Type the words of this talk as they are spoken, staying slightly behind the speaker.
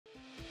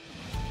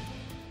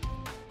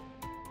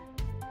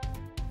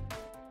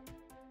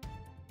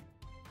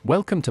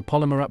Welcome to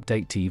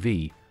Polymerupdate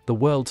TV, the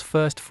world's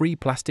first free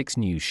plastics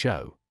news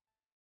show.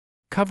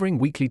 Covering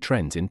weekly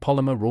trends in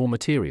polymer raw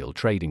material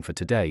trading for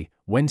today,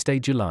 Wednesday,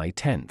 July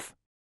 10th.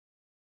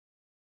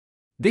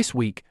 This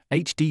week,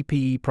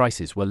 HDPE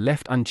prices were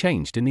left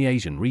unchanged in the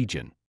Asian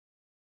region.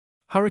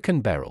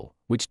 Hurricane Beryl,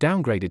 which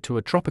downgraded to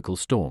a tropical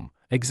storm,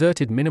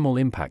 exerted minimal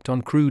impact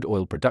on crude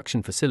oil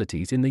production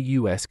facilities in the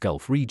U.S.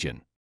 Gulf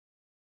region.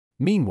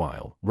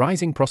 Meanwhile,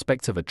 rising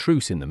prospects of a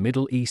truce in the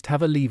Middle East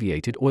have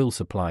alleviated oil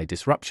supply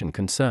disruption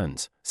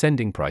concerns,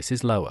 sending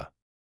prices lower.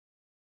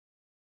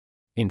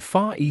 In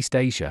Far East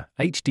Asia,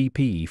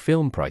 HDPE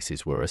film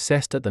prices were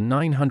assessed at the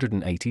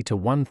 $980 to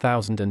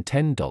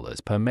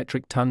 $1,010 per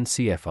metric ton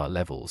CFR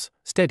levels,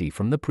 steady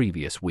from the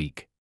previous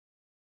week.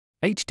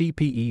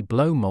 HDPE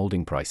blow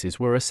molding prices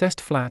were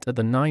assessed flat at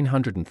the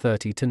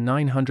 $930 to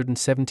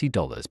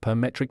 $970 per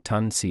metric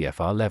ton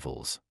CFR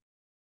levels.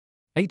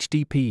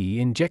 HDPE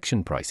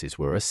injection prices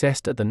were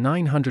assessed at the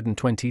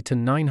 $920 to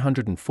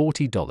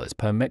 $940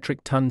 per metric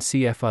ton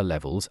CFR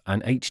levels,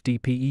 and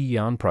HDPE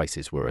yarn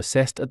prices were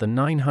assessed at the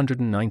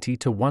 $990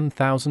 to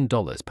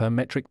 $1,000 per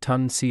metric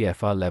ton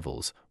CFR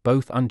levels,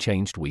 both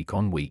unchanged week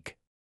on week.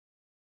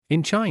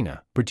 In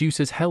China,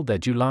 producers held their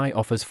July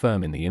offers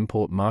firm in the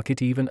import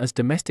market even as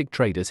domestic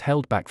traders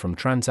held back from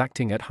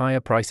transacting at higher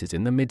prices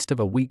in the midst of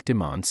a weak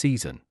demand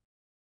season.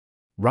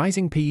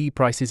 Rising PE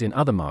prices in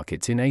other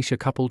markets in Asia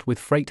coupled with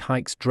freight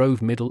hikes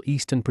drove Middle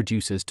Eastern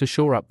producers to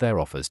shore up their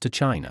offers to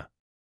China.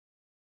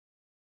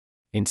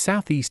 In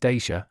Southeast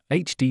Asia,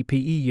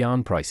 HDPE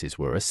yarn prices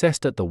were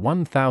assessed at the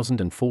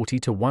 $1,040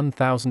 to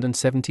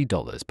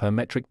 $1,070 per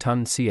metric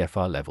ton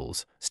CFR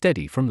levels,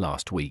 steady from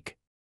last week.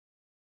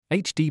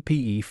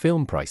 HDPE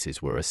film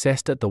prices were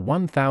assessed at the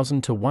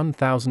 $1,000 to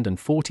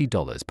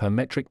 $1,040 per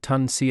metric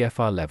ton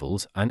CFR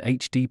levels, and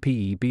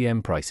HDPE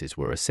BM prices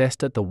were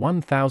assessed at the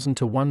 $1,000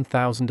 to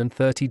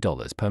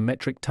 $1,030 per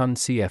metric ton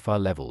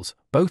CFR levels,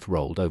 both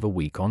rolled over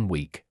week on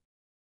week.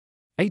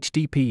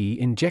 HDPE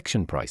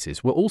injection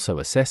prices were also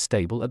assessed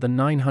stable at the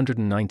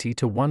 $990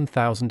 to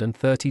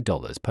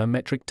 $1,030 per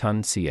metric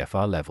ton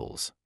CFR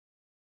levels.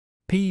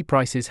 PE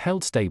prices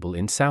held stable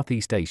in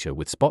Southeast Asia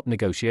with spot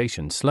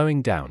negotiations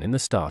slowing down in the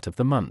start of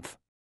the month.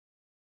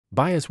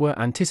 Buyers were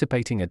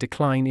anticipating a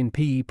decline in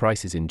PE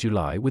prices in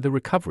July with a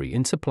recovery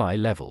in supply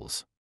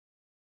levels.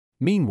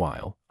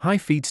 Meanwhile, high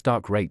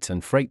feedstock rates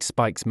and freight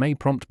spikes may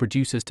prompt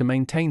producers to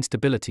maintain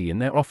stability in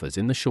their offers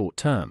in the short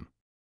term.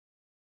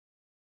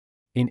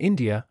 In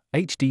India,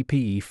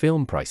 HDPE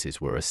film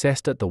prices were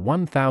assessed at the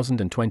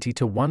 $1,020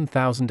 to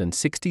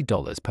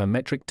 $1,060 per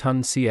metric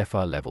ton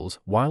CFR levels,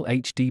 while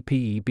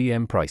HDPE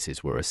BM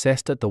prices were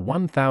assessed at the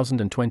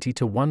 $1,020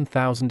 to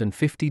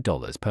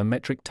 $1,050 per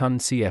metric ton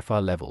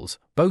CFR levels,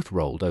 both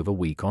rolled over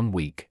week on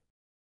week.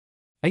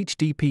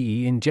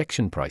 HDPE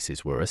injection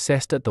prices were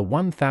assessed at the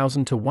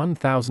 $1,000 to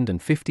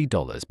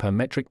 $1,050 per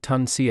metric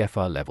ton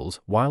CFR levels,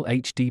 while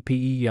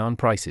HDPE yarn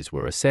prices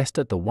were assessed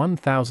at the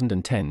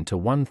 $1,010 to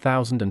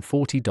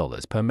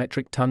 $1,040 per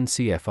metric ton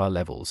CFR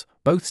levels,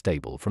 both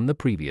stable from the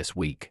previous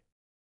week.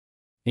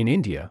 In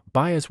India,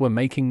 buyers were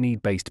making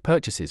need-based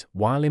purchases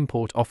while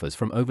import offers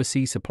from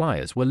overseas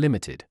suppliers were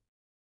limited.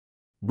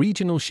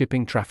 Regional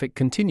shipping traffic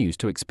continues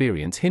to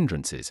experience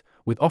hindrances,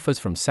 with offers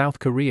from South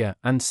Korea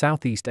and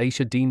Southeast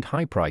Asia deemed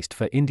high-priced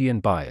for Indian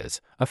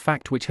buyers, a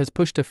fact which has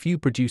pushed a few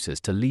producers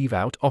to leave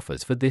out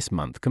offers for this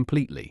month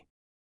completely.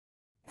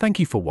 Thank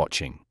you for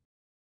watching.